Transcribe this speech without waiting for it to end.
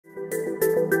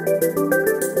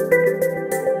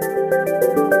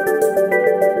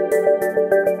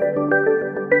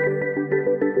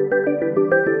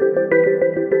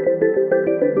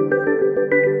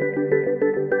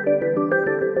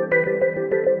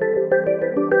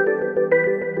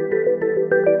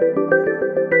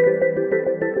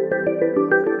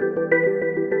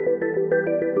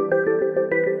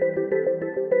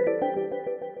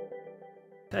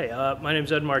Hey, my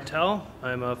name's Ed Martell.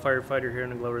 I'm a firefighter here in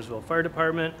the Gloversville Fire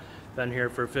Department. Been here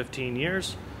for 15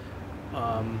 years.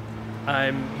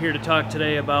 I'm here to talk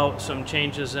today about some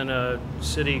changes in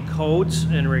city codes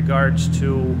in regards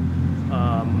to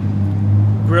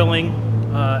grilling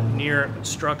near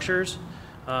structures,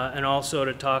 and also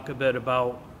to talk a bit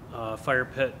about fire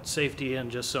pit safety and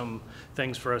just some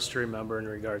things for us to remember in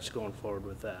regards to going forward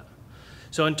with that.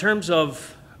 So in terms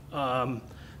of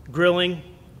grilling,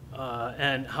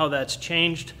 and how that's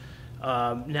changed.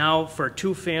 Now for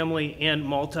two-family and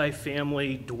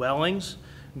multi-family dwellings,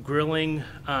 grilling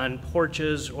on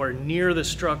porches or near the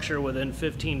structure within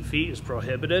 15 feet is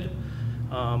prohibited.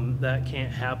 That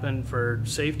can't happen for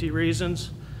safety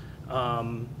reasons.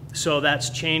 So that's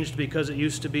changed because it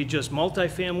used to be just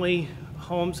multi-family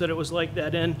homes that it was like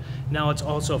that in. Now it's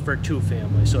also for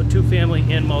two-family. So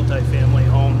two-family and multi-family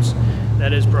homes,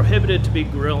 that is prohibited to be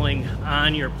grilling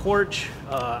on your porch,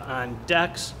 on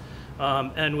decks,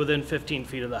 and within 15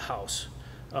 feet of the house.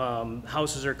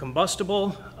 Houses are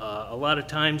combustible. A lot of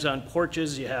times on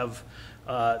porches you have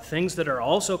things that are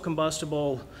also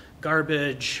combustible,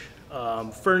 garbage,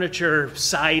 furniture,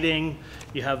 siding.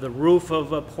 You have the roof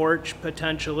of a porch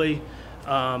potentially.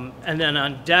 And then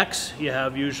on decks, you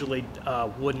have usually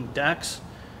wooden decks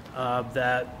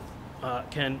that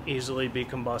can easily be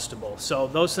combustible. So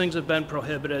those things have been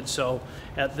prohibited. So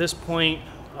at this point,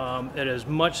 it is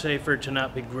much safer to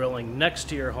not be grilling next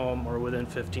to your home or within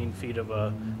 15 feet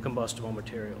of combustible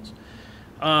materials.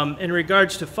 In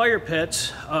regards to fire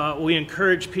pits, we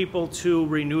encourage people to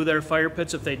renew their fire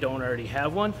pits if they don't already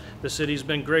have one. The city's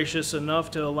been gracious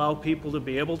enough to allow people to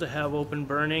be able to have open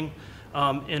burning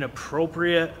in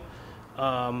appropriate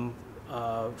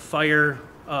fire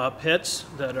pits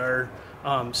that are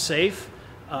safe.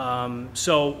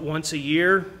 So once a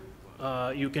year,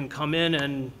 you can come in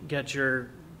and get your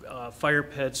fire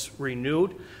pits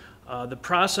renewed. The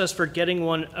process for getting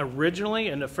one originally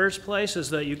in the first place is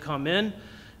that you come in,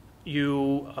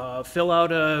 you fill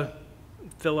out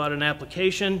an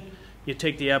application, you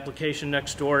take the application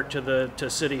next door to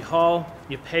City Hall,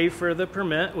 you pay for the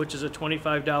permit, which is a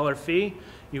 $25 fee,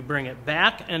 you bring it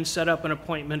back and set up an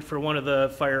appointment for one of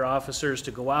the fire officers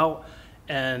to go out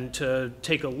and to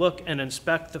take a look and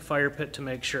inspect the fire pit to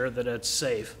make sure that it's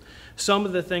safe. Some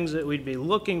of the things that we'd be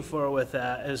looking for with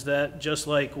that is that, just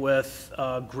like with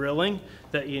grilling,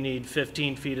 that you need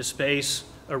 15 feet of space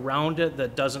around it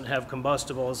that doesn't have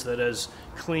combustibles, that is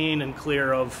clean and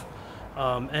clear of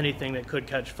anything that could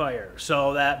catch fire.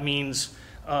 So that means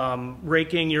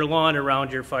raking your lawn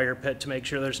around your fire pit to make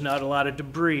sure there's not a lot of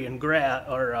debris and grass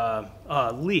or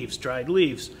leaves, dried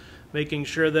leaves. Making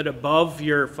sure that above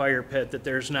your fire pit that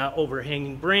there's not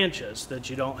overhanging branches, that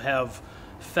you don't have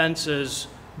fences,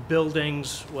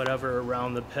 buildings, whatever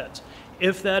around the pits.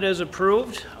 If that is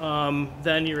approved,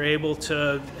 then you're able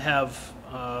to have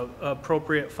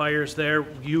appropriate fires there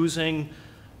using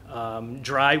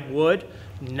dry wood,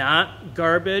 not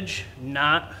garbage,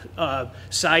 not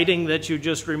siding that you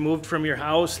just removed from your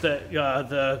house, that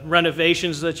the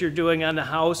renovations that you're doing on the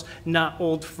house, not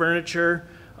old furniture,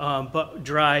 but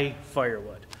dry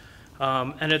firewood.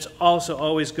 And it's also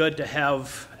always good to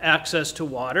have access to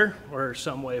water or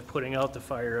some way of putting out the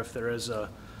fire if there is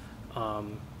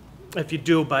if you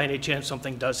do by any chance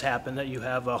something does happen, that you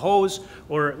have a hose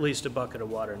or at least a bucket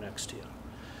of water next to you.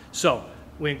 So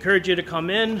we encourage you to come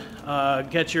in,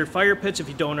 get your fire pits if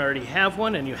you don't already have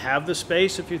one and you have the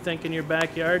space if you think in your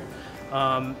backyard.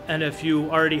 And if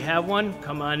you already have one,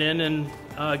 come on in and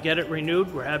get it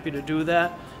renewed. We're happy to do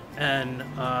that and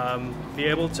be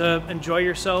able to enjoy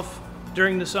yourself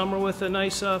during the summer with a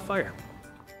nice fire.